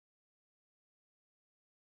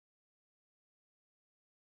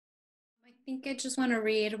think I just want to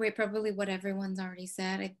reiterate probably what everyone's already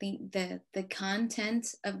said. I think the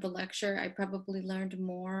content of the lecture, I probably learned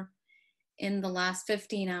more in the last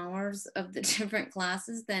 15 hours of the different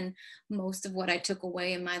classes than most of what I took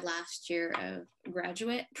away in my last year of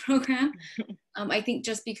graduate program. I think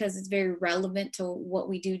just because it's very relevant to what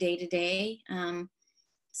we do day to day.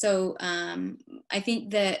 I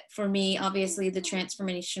think that for me, obviously the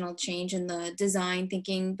transformational change in the design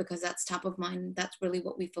thinking, because that's top of mind, that's really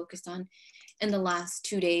what we focused on in the last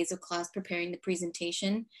 2 days of class preparing the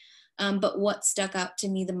presentation. But what stuck out to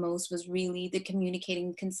me the most was really the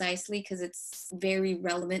communicating concisely, because it's very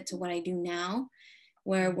relevant to what I do now,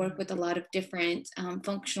 where I work with a lot of different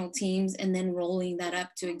functional teams and then rolling that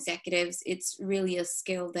up to executives. It's really a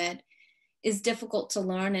skill that is difficult to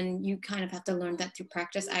learn, and you kind of have to learn that through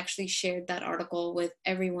practice. I actually shared that article with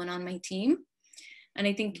everyone on my team. And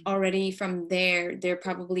I think already from there, they're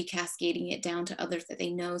probably cascading it down to others that they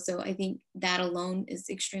know. So I think that alone is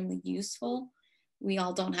extremely useful. We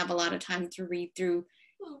all don't have a lot of time to read through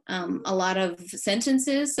a lot of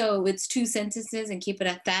sentences. So it's 2 sentences and keep it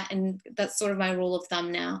at that. And that's sort of my rule of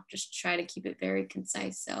thumb now, just try to keep it very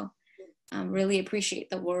concise. So really appreciate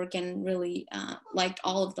the work and really liked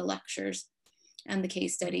all of the lectures and the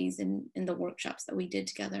case studies and the workshops that we did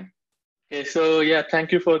together. Okay, so yeah,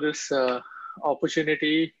 thank you for this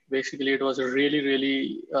opportunity. Basically, it was a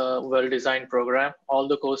really well-designed program. All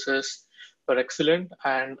the courses were excellent,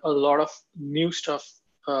 and a lot of new stuff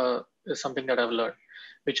is something that I've learned,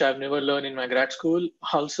 which I've never learned in my grad school.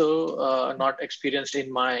 Also, not experienced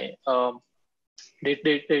in my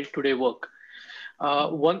day-to-day work.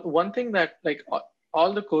 One thing that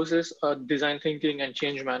all the courses, design thinking and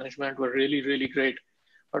change management, were really great.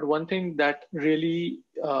 But one thing that really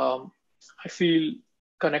I feel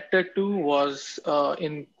connected to was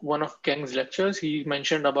in one of Keng's lectures. He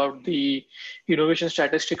mentioned about the innovation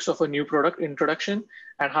statistics of a new product introduction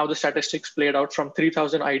and how the statistics played out from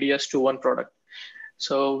 3,000 ideas to one product.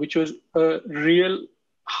 So, which was a real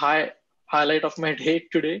highlight of my day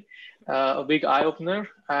today, a big eye opener.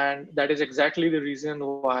 And that is exactly the reason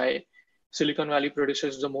why Silicon Valley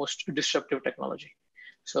produces the most disruptive technology.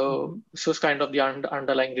 So this was kind of the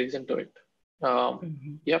underlying reason to it.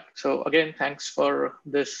 Yep. So again, thanks for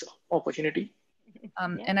this opportunity.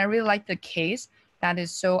 And I really like the case that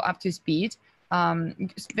is so up to speed.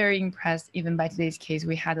 Just very impressed even by today's case.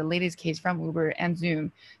 We had the latest case from Uber and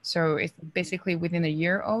Zoom. So it's basically within a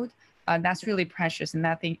year old. That's really precious. And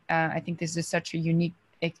I think this is such a unique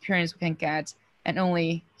experience we can get, and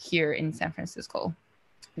only here in San Francisco.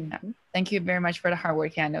 Yeah. Thank you very much for the hard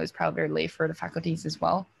work. I know it's probably very late for the faculties as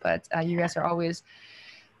well, but you guys are always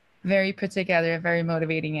very put together, very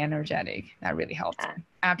motivating, energetic. That really helped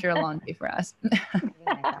after a long day for us.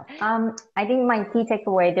 I think my key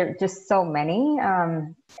takeaway, there are just so many.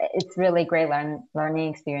 It's really great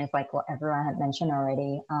learning experience, like what everyone had mentioned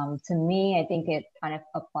already. To me, I think it kind of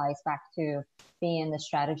applies back to being in the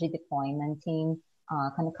strategy deployment team,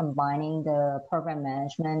 kind of combining the program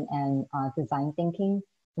management and design thinking.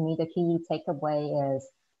 To me, the key takeaway is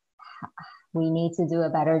we need to do a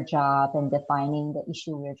better job in defining the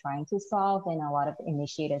issue we're trying to solve and a lot of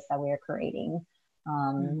initiatives that we're creating.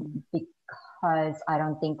 Because I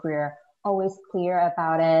don't think we're always clear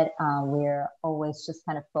about it. We're always just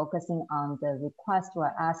kind of focusing on the request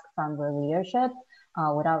or ask from the leadership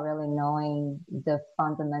without really knowing the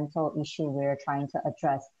fundamental issue we're trying to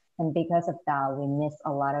address. And because of that, we miss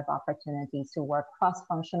a lot of opportunities to work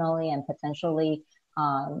cross-functionally and potentially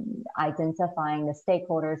identifying the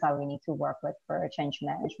stakeholders that we need to work with for change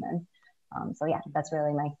management. So yeah, that's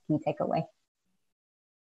really my key takeaway.